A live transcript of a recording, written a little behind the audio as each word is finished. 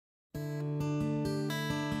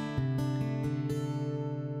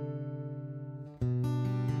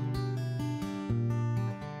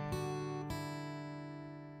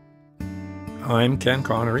I'm Ken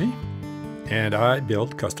Connery, and I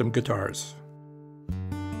build custom guitars.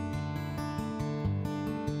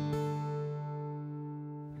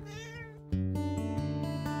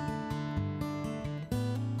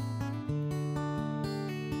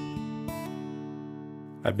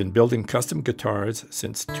 I've been building custom guitars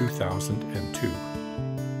since 2002.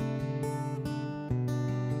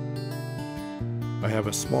 I have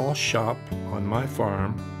a small shop on my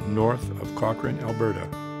farm north of Cochrane, Alberta.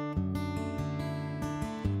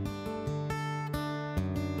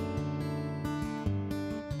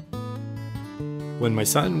 When my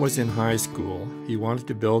son was in high school, he wanted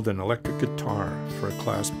to build an electric guitar for a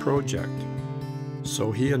class project,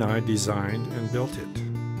 so he and I designed and built it.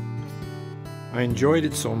 I enjoyed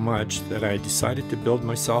it so much that I decided to build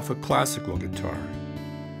myself a classical guitar.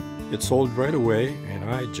 It sold right away, and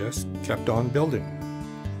I just kept on building.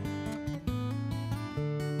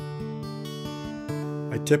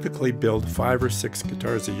 I typically build 5 or 6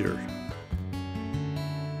 guitars a year.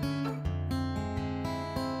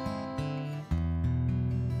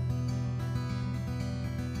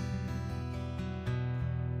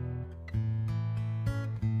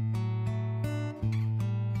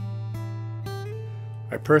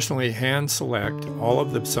 I personally hand select all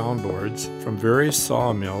of the soundboards from various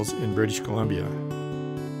sawmills in British Columbia.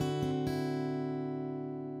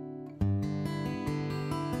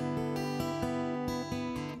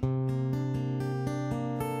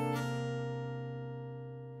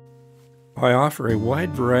 I offer a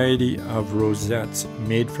wide variety of rosettes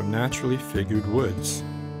made from naturally figured woods.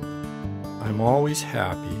 I'm always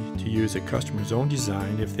happy to use a customer's own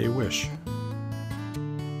design if they wish.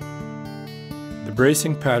 The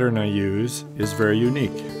bracing pattern I use is very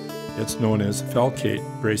unique. It's known as felcate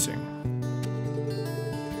bracing.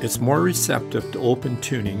 It's more receptive to open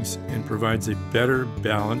tunings and provides a better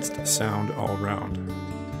balanced sound all around.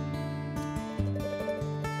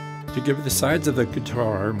 To give the sides of the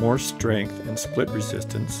guitar more strength and split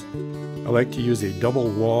resistance, I like to use a double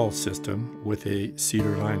wall system with a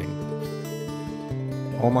cedar lining.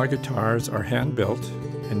 All my guitars are hand-built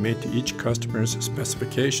and made to each customer's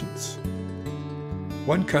specifications.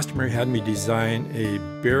 One customer had me design a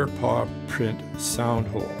bear paw print sound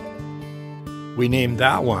hole. We named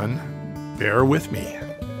that one Bear With Me.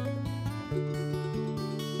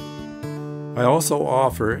 I also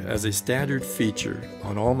offer, as a standard feature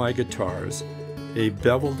on all my guitars, a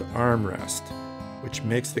beveled armrest, which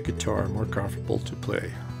makes the guitar more comfortable to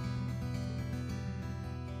play.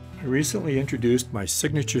 I recently introduced my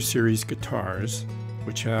Signature Series guitars,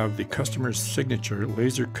 which have the customer's signature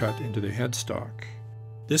laser cut into the headstock.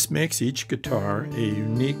 This makes each guitar a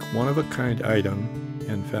unique, one-of-a-kind item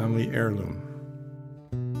and family heirloom.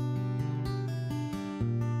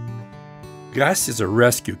 Gus is a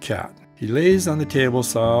rescue cat. He lays on the table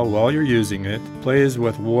saw while you're using it, plays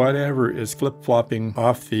with whatever is flip-flopping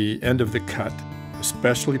off the end of the cut,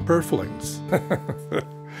 especially purflings.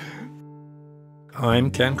 I'm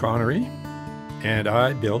Ken Connery, and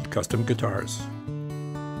I build custom guitars.